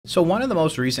So one of the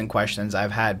most recent questions I've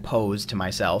had posed to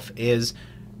myself is,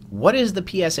 what is the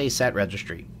PSA Set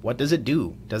Registry? What does it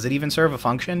do? Does it even serve a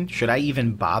function? Should I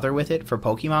even bother with it for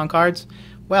Pokemon cards?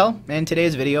 Well, in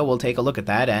today's video we'll take a look at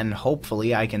that, and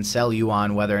hopefully I can sell you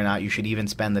on whether or not you should even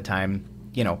spend the time,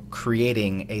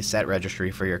 creating a set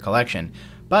registry for your collection.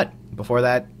 But before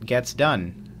that gets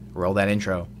done, roll that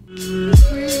intro.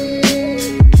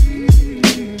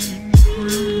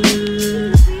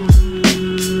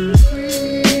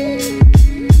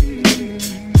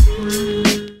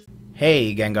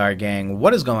 Hey Gengar Gang,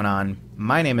 what is going on?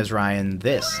 My name is Ryan,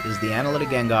 this is the Analytic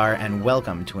Gengar, and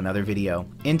welcome to another video.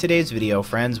 In today's video,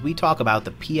 friends, we talk about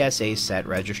the PSA Set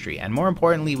Registry, and more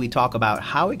importantly, we talk about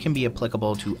how it can be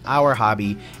applicable to our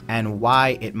hobby and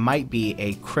why it might be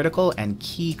a critical and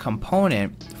key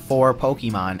component for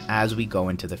Pokemon as we go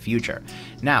into the future.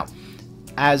 Now,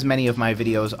 as many of my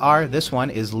videos are, this one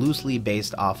is loosely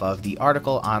based off of the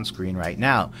article on screen right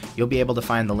now. You'll be able to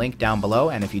find the link down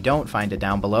below, and if you don't find it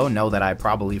down below, know that I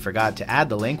probably forgot to add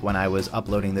the link when I was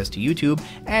uploading this to YouTube,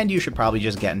 and you should probably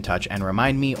just get in touch and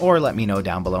remind me or let me know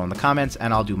down below in the comments,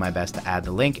 and I'll do my best to add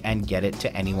the link and get it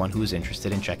to anyone who's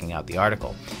interested in checking out the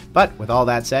article. But with all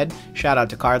that said, shout out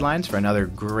to Cardlines for another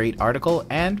great article,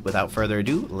 and without further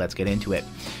ado, let's get into it.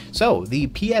 So, the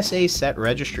PSA Set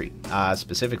Registry,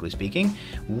 specifically speaking,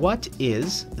 what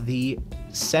is the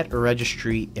set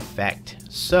registry effect?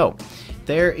 So,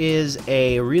 there is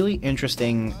a really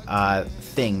interesting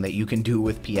thing that you can do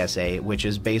with PSA, which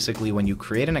is basically when you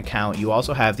create an account, you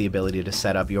also have the ability to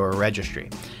set up your registry.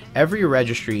 Every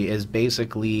registry is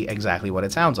basically exactly what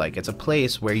it sounds like. It's a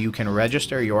place where you can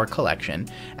register your collection,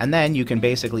 and then you can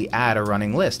basically add a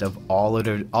running list of all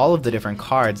of the different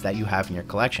cards that you have in your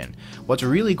collection. What's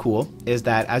really cool is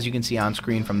that, as you can see on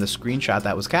screen from the screenshot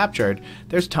that was captured,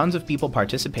 there's tons of people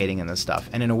participating in this stuff,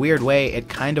 and in a weird way, it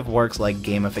kind of works like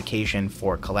gamification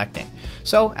for collecting.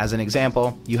 So, as an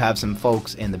example, you have some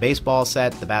folks in the baseball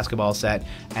set, the basketball set,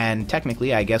 and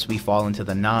technically, I guess we fall into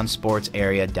the non-sports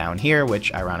area down here,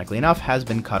 which ironically enough has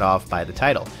been cut off by the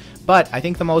title. But I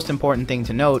think the most important thing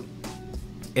to note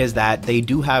is that they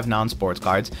do have non-sports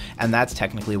cards, and that's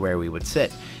technically where we would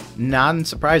sit.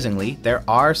 Non-surprisingly, there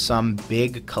are some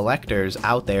big collectors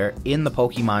out there in the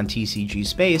Pokemon TCG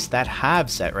space that have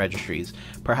set registries,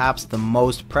 perhaps the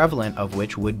most prevalent of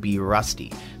which would be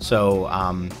Rusty.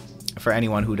 So, for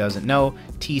anyone who doesn't know,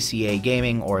 TCA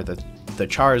Gaming, or the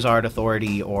Charizard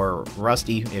Authority, or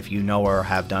Rusty, if you know or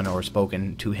have done or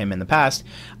spoken to him in the past,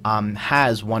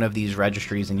 has one of these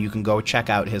registries, and you can go check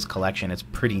out his collection. It's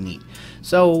pretty neat.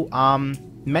 So,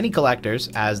 many collectors,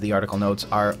 as the article notes,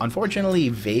 are unfortunately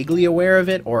vaguely aware of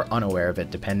it or unaware of it,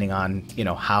 depending on,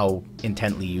 how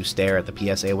intently you stare at the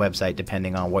PSA website,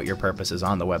 depending on what your purposes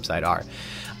on the website are.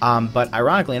 But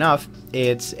ironically enough,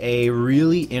 it's a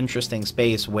really interesting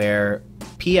space where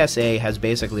PSA has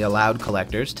basically allowed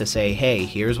collectors to say, hey,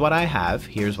 here's what I have,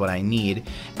 here's what I need,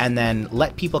 and then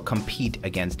let people compete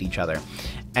against each other.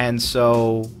 And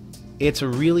so it's a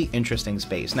really interesting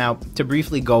space. Now, to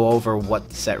briefly go over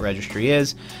what set registry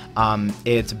is,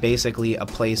 it's basically a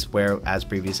place where, as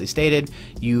previously stated,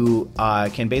 you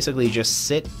can basically just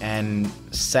sit and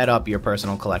set up your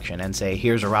personal collection and say,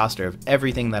 here's a roster of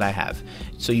everything that I have.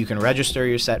 So you can register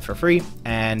your set for free,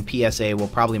 and PSA will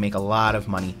probably make a lot of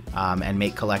money and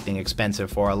make collecting expensive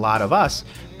for a lot of us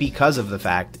because of the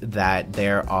fact that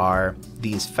there are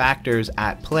these factors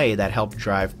at play that help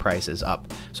drive prices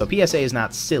up. So PSA is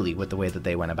not silly with the way that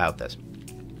they went about this.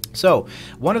 So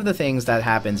one of the things that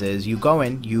happens is you go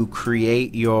in, you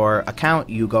create your account,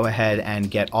 you go ahead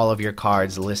and get all of your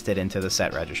cards listed into the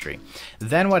set registry.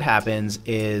 Then what happens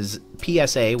is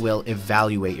PSA will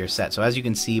evaluate your set. So as you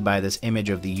can see by this image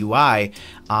of the UI,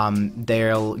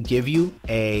 they'll give you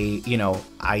a,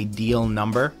 ideal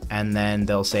number, and then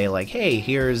they'll say like, hey,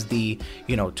 here's the,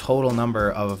 total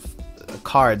number of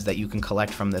cards that you can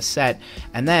collect from this set,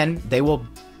 and then they will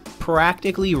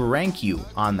practically rank you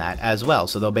on that as well.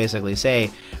 So they'll basically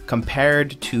say,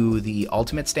 compared to the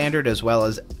ultimate standard as well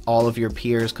as all of your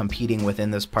peers competing within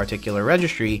this particular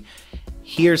registry,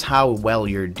 here's how well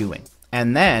you're doing.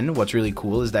 And then what's really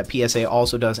cool is that PSA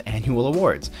also does annual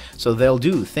awards. So they'll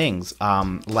do things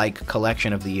like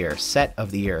Collection of the Year, Set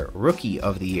of the Year, Rookie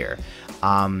of the Year,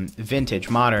 vintage,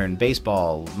 modern,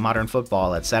 baseball, modern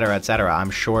football, etc., etc.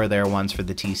 I'm sure there are ones for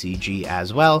the TCG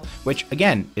as well, which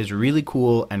again is really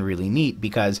cool and really neat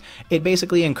because it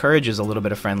basically encourages a little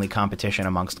bit of friendly competition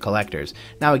amongst collectors.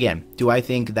 Now again, do I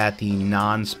think that the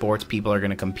non-sports people are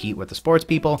going to compete with the sports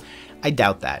people? I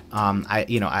doubt that.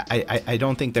 I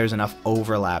don't think there's enough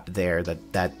overlap there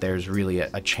that there's really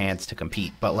a chance to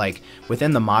compete. But like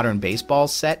within the modern baseball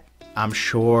set, I'm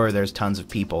sure there's tons of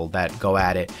people that go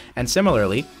at it. And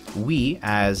similarly, we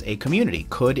as a community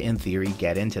could, in theory,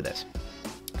 get into this.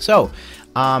 So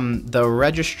the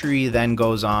registry then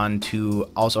goes on to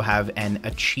also have an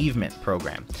achievement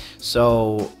program.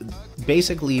 So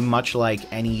basically, much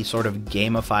like any sort of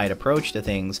gamified approach to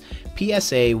things,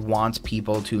 PSA wants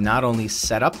people to not only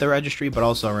set up the registry, but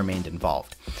also remain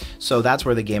involved. So that's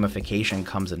where the gamification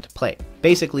comes into play.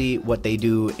 Basically, what they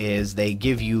do is they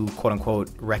give you quote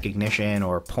unquote recognition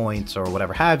or points or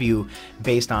whatever have you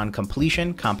based on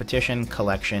completion, competition,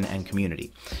 collection, and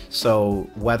community. So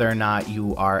whether or not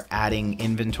you are adding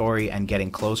inventory and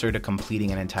getting closer to completing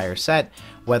an entire set,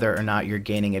 whether or not you're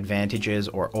gaining advantages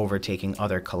or overtaking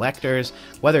other collectors,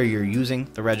 whether you're using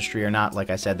the registry or not,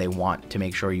 like I said, they want to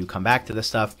make sure you come back to this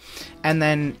stuff. And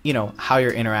then, you know, how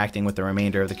you're interacting with the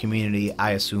remainder of the community,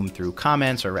 I assume through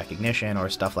comments or recognition or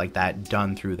stuff like that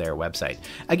done through their website.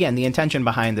 Again, the intention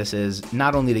behind this is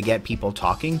not only to get people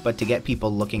talking, but to get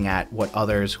people looking at what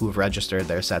others who've registered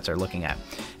their sets are looking at.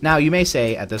 Now, you may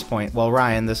say at this point, well,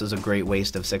 Ryan, this is a great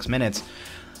waste of 6 minutes,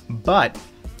 but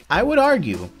I would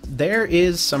argue there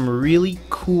is some really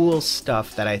cool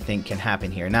stuff that I think can happen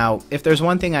here. Now, if there's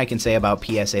one thing I can say about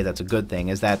PSA that's a good thing,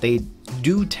 is that they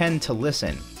do tend to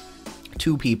listen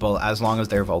to people as long as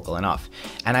they're vocal enough.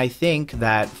 And I think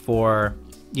that for,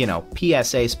 you know,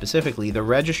 PSA specifically, the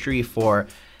registry for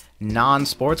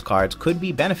non-sports cards could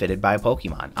be benefited by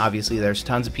Pokemon. Obviously, there's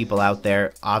tons of people out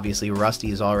there. Obviously,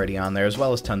 Rusty is already on there, as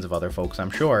well as tons of other folks,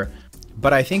 I'm sure.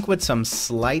 But I think with some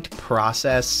slight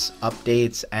process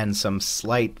updates and some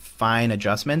slight fine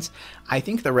adjustments, I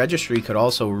think the registry could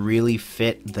also really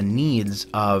fit the needs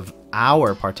of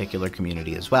our particular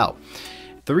community as well.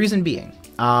 The reason being,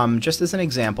 just as an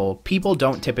example, people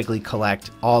don't typically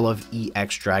collect all of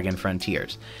EX Dragon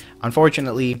Frontiers.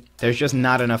 Unfortunately, there's just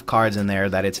not enough cards in there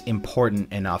that it's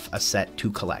important enough a set to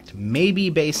collect.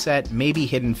 Maybe base set, maybe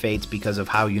Hidden Fates because of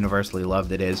how universally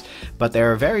loved it is, but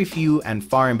there are very few and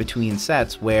far in between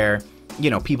sets where, you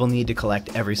know, people need to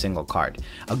collect every single card.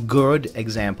 A good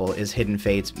example is Hidden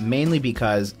Fates, mainly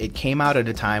because it came out at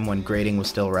a time when grading was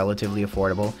still relatively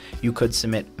affordable. You could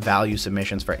submit value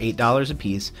submissions for $8 a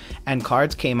piece, and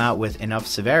cards came out with enough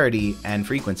severity and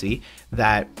frequency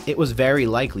that it was very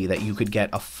likely that you could get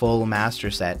a full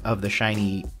master set of the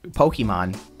shiny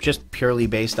Pokemon just purely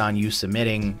based on you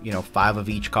submitting, you know, 5 of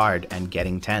each card and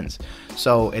getting 10s.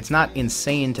 So it's not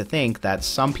insane to think that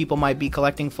some people might be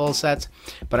collecting full sets,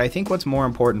 but I think what's more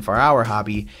important for our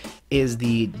hobby is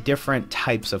the different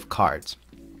types of cards.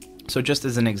 So just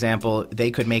as an example,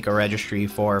 they could make a registry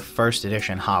for first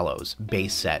edition holos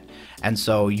base set. And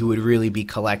so you would really be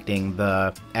collecting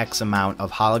the X amount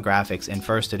of holographics in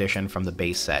first edition from the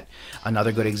base set.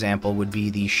 Another good example would be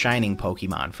the shining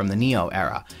Pokemon from the Neo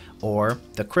era, or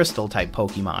the crystal type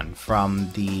Pokemon from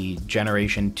the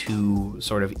Generation 2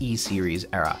 sort of E-series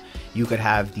era. You could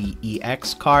have the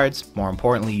EX cards, more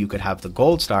importantly you could have the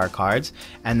Gold Star cards,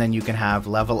 and then you can have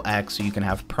level X, so you can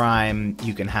have Prime,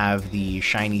 you can have the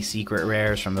shiny secret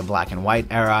rares from the Black and White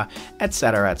era,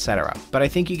 etc, etc. But I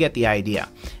think you get the idea.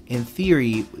 In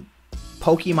theory,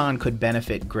 Pokemon could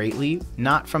benefit greatly,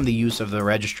 not from the use of the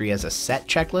registry as a set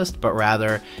checklist, but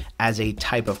rather as a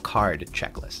type of card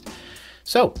checklist.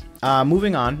 So,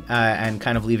 moving on and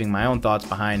kind of leaving my own thoughts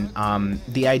behind,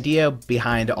 the idea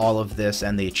behind all of this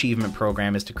and the achievement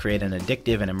program is to create an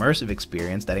addictive and immersive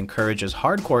experience that encourages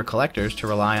hardcore collectors to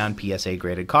rely on PSA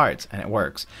graded cards, and it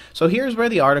works. So here's where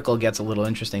the article gets a little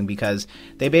interesting, because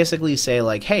they basically say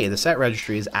like, hey, the set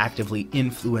registry is actively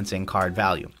influencing card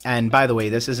value. And by the way,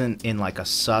 this isn't in like a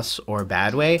sus or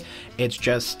bad way, it's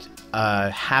just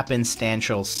a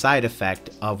happenstantial side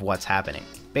effect of what's happening.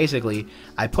 Basically,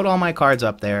 I put all my cards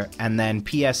up there, and then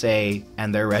PSA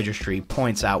and their registry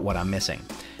points out what I'm missing.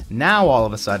 Now, all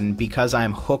of a sudden, because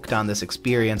I'm hooked on this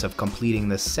experience of completing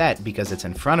this set because it's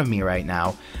in front of me right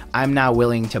now, I'm now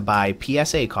willing to buy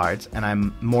PSA cards, and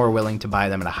I'm more willing to buy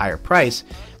them at a higher price,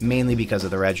 mainly because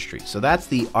of the registry. So that's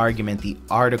the argument the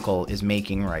article is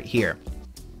making right here.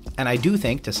 And I do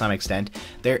think, to some extent,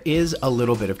 there is a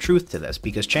little bit of truth to this,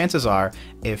 because chances are,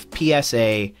 if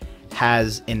PSA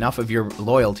has enough of your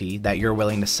loyalty that you're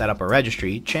willing to set up a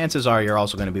registry, chances are you're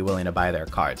also going to be willing to buy their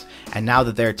cards. And now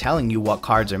that they're telling you what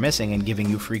cards are missing and giving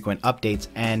you frequent updates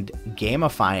and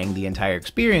gamifying the entire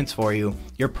experience for you,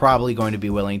 you're probably going to be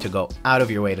willing to go out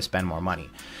of your way to spend more money.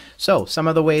 So, some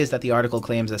of the ways that the article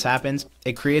claims this happens: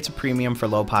 it creates a premium for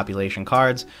low population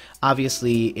cards.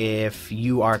 Obviously, if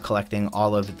you are collecting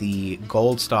all of the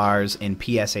gold stars in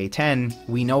PSA 10,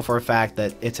 we know for a fact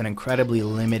that it's an incredibly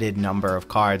limited number of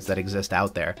cards that exist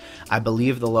out there. I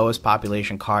believe the lowest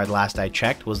population card last I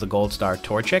checked was the Gold Star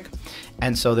Torchic,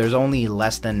 And so there's only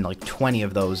less than like 20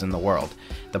 of those in the world.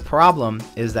 The problem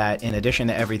is that in addition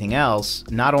to everything else,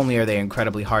 not only are they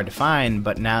incredibly hard to find,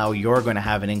 but now you're going to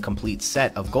have an incomplete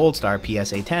set of Gold Star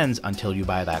PSA 10s until you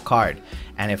buy that card.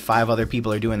 And if 5 other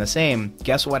people are doing the same,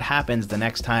 guess what happens the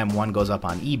next time one goes up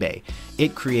on eBay?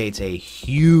 It creates a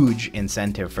huge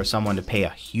incentive for someone to pay a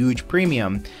huge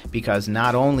premium, because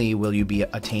not only will you be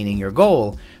attaining your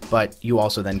goal, but you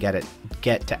also then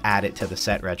get to add it to the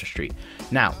set registry.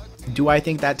 Now, do I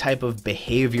think that type of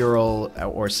behavioral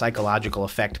or psychological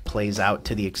effect plays out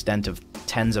to the extent of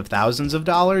tens of thousands of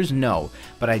dollars? No,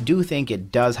 but I do think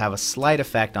it does have a slight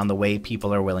effect on the way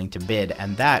people are willing to bid,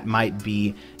 and that might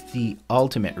be the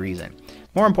ultimate reason.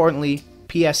 More importantly,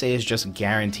 PSA is just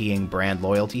guaranteeing brand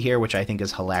loyalty here, which I think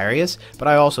is hilarious, but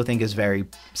I also think is very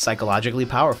psychologically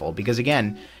powerful, because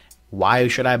again, why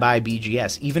should I buy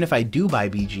BGS? Even if I do buy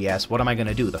BGS, what am I going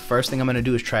to do? The first thing I'm going to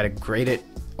do is try to grade it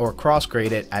or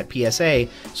cross-grade it at PSA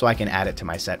so I can add it to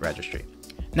my set registry.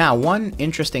 Now, one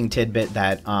interesting tidbit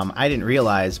that I didn't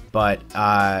realize, but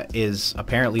is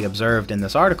apparently observed in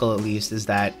this article at least, is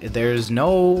that there's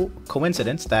no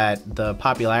coincidence that the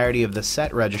popularity of the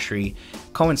set registry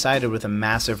coincided with a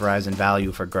massive rise in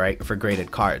value for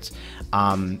graded cards.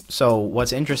 So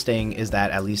what's interesting is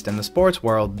that, at least in the sports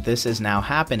world, this is now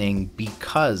happening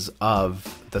because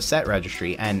of the set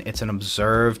registry, and it's an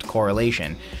observed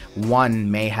correlation. One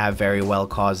may have very well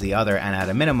caused the other, and at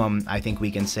a minimum, I think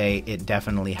we can say it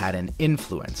definitely had an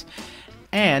influence.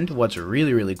 And what's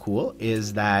really, really cool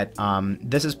is that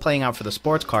this is playing out for the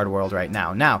sports card world right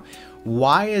now. Now,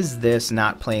 why is this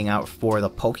not playing out for the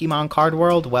Pokemon card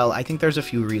world? Well, I think there's a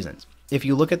few reasons. If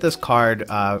you look at this card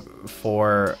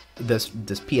for this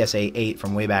PSA 8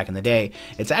 from way back in the day,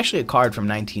 it's actually a card from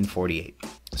 1948.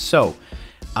 So,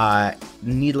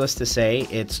 needless to say,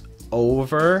 it's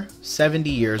over 70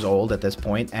 years old at this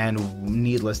point, and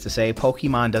needless to say,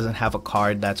 Pokemon doesn't have a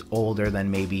card that's older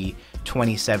than maybe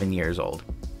 27 years old.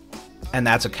 And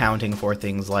that's accounting for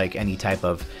things like any type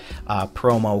of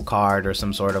promo card or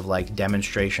some sort of like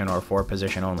demonstration or for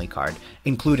position only card,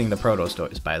 including the Protos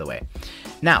toys, by the way.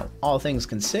 Now, all things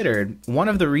considered, one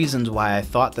of the reasons why I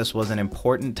thought this was an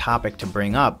important topic to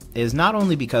bring up is not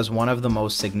only because one of the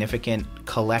most significant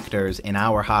collectors in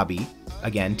our hobby,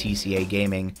 again, TCA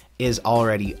Gaming, is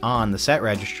already on the set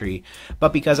registry,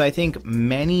 but because I think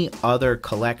many other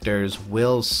collectors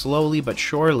will slowly but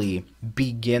surely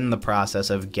begin the process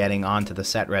of getting onto the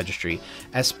set registry,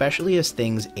 especially as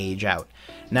things age out.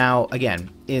 Now,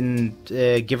 again, in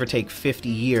give or take 50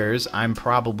 years, I'm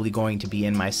probably going to be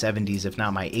in my 70s, if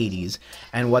not my 80s,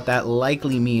 and what that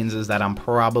likely means is that I'm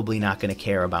probably not going to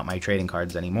care about my trading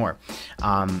cards anymore.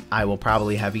 I will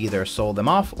probably have either sold them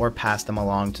off or passed them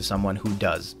along to someone who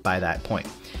does by that point.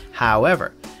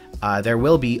 However, there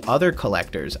will be other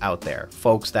collectors out there,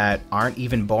 folks that aren't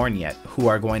even born yet, who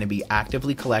are going to be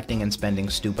actively collecting and spending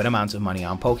stupid amounts of money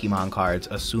on Pokemon cards,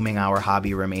 assuming our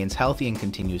hobby remains healthy and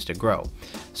continues to grow.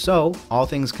 So, all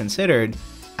things considered,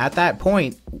 at that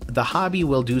point, the hobby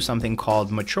will do something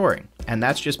called maturing. And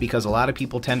that's just because a lot of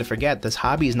people tend to forget this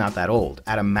hobby is not that old.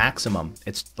 At a maximum,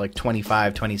 it's like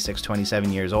 25, 26,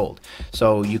 27 years old.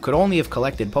 So you could only have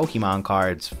collected Pokemon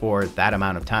cards for that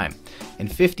amount of time. In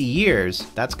 50 years,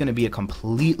 that's going to be a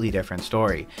completely different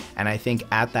story. And I think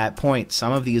at that point,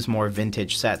 some of these more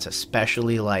vintage sets,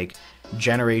 especially like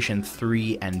Generation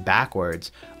 3 and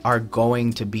backwards, are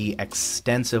going to be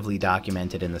extensively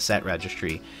documented in the set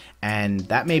registry. And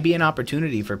that may be an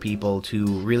opportunity for people to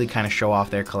really kind of show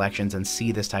off their collections and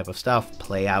see this type of stuff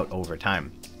play out over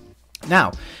time.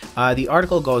 Now, the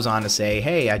article goes on to say,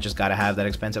 hey, I just gotta have that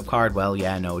expensive card. Well,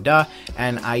 yeah, no duh.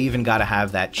 And I even gotta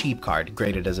have that cheap card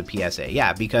graded as a PSA.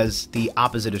 Yeah, because the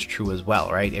opposite is true as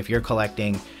well, right? If you're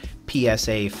collecting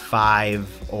PSA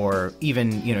 5 or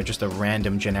even, you know, just a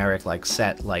random generic like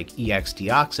set like EX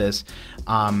Deoxys,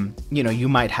 you know, you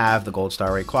might have the Gold Star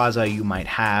Rayquaza, you might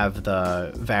have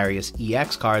the various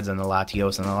EX cards and the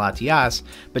Latios and the Latias,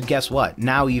 but guess what?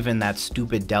 Now even that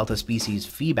stupid Delta Species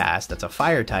Feebas that's a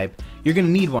fire type, you're going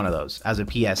to need one of those as a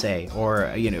PSA,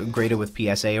 or, you know, graded with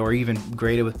PSA, or even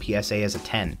graded with PSA as a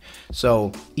 10.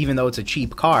 So even though it's a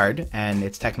cheap card and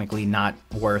it's technically not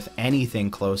worth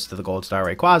anything close to the Gold Star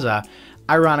Rayquaza,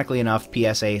 ironically enough,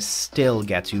 PSA still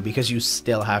gets you because you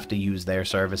still have to use their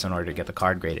service in order to get the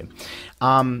card graded.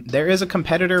 There is a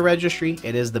competitor registry.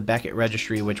 It is the Beckett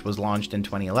registry, which was launched in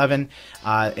 2011.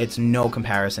 It's no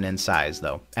comparison in size,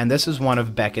 though. And this is one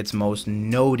of Beckett's most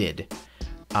noted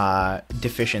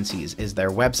deficiencies is their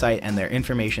website and their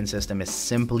information system is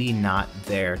simply not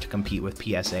there to compete with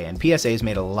PSA. And PSA has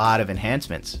made a lot of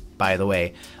enhancements, by the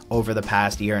way, over the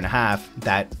past year and a half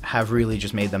that have really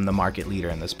just made them the market leader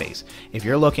in the space. If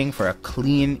you're looking for a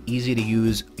clean, easy to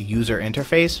use user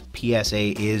interface,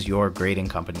 PSA is your grading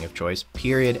company of choice.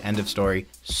 Period. End of story.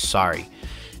 Sorry.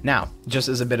 Now, just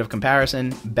as a bit of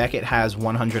comparison, Beckett has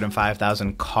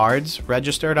 105,000 cards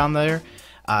registered on there.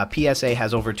 PSA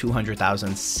has over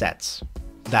 200,000 sets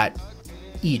that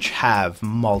each have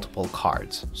multiple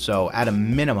cards. So at a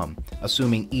minimum,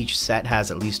 assuming each set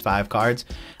has at least 5 cards,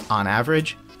 on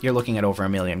average, you're looking at over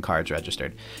 1 million cards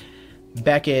registered.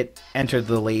 Beckett entered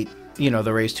the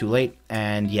race too late,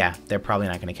 and yeah, they're probably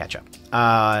not going to catch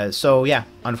up. So yeah,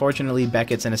 unfortunately,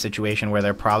 Beckett's in a situation where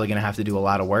they're probably going to have to do a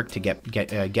lot of work to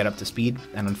get up to speed,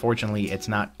 and unfortunately, it's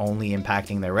not only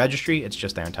impacting their registry, it's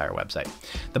just their entire website.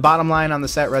 The bottom line on the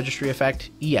set registry effect,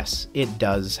 yes, it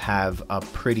does have a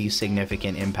pretty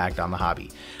significant impact on the hobby.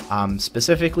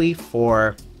 Specifically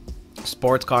for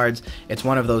sports cards, it's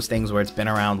one of those things where it's been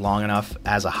around long enough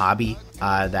as a hobby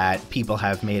that people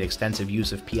have made extensive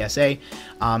use of PSA.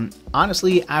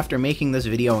 Honestly, after making this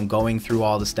video and going through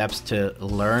all the steps to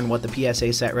learn what the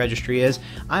PSA set registry is,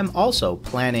 I'm also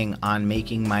planning on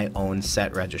making my own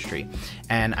set registry.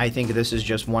 And I think this is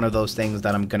just one of those things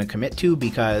that I'm going to commit to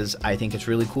because I think it's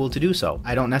really cool to do so.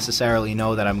 I don't necessarily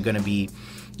know that I'm going to be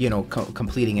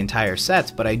completing entire sets,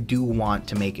 but I do want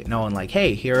to make it known, like,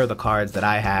 hey, here are the cards that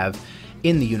I have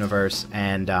in the universe,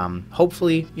 and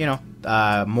hopefully,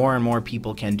 more and more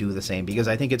people can do the same, because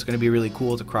I think it's going to be really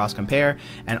cool to cross compare.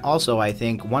 And also, I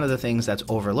think one of the things that's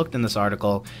overlooked in this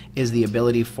article is the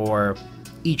ability for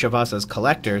each of us as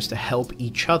collectors to help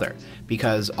each other,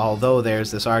 because although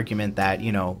there's this argument that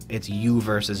it's you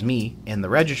versus me in the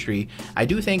registry, I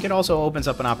do think it also opens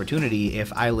up an opportunity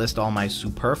if I list all my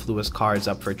superfluous cards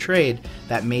up for trade,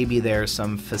 that maybe there's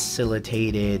some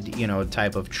facilitated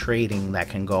type of trading that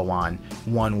can go on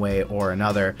one way or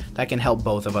another that can help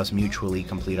both of us mutually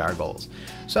complete our goals.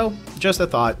 So just a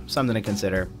thought, something to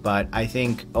consider, but I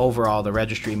think overall the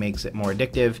registry makes it more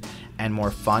addictive and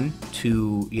more fun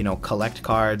to collect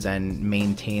cards and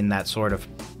maintain that sort of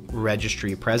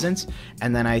registry presence.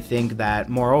 And then I think that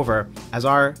moreover, as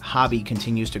our hobby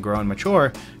continues to grow and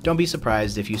mature, don't be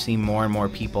surprised if you see more and more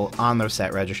people on the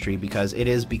set registry, because it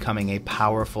is becoming a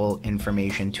powerful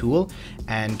information tool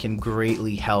and can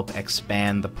greatly help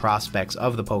expand the prospects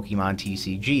of the Pokemon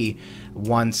TCG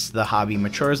once the hobby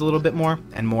matures a little bit more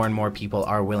and more people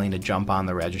are willing to jump on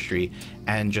the registry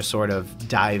and just sort of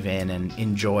dive in and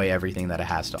enjoy everything that it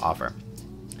has to offer.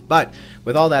 But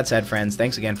with all that said, friends,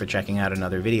 thanks again for checking out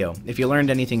another video. If you learned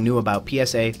anything new about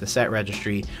PSA, the set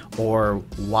registry, or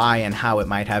why and how it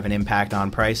might have an impact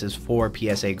on prices for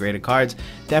PSA graded cards,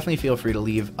 definitely feel free to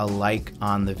leave a like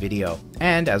on the video.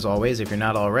 And as always, if you're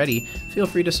not already, feel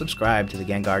free to subscribe to the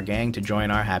Gengar Gang to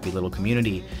join our happy little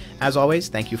community. As always,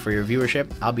 thank you for your viewership.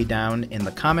 I'll be down in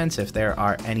the comments if there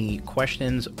are any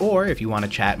questions or if you want to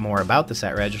chat more about the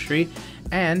set registry.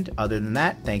 And other than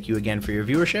that, thank you again for your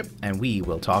viewership, and we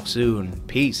will talk soon.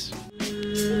 Peace.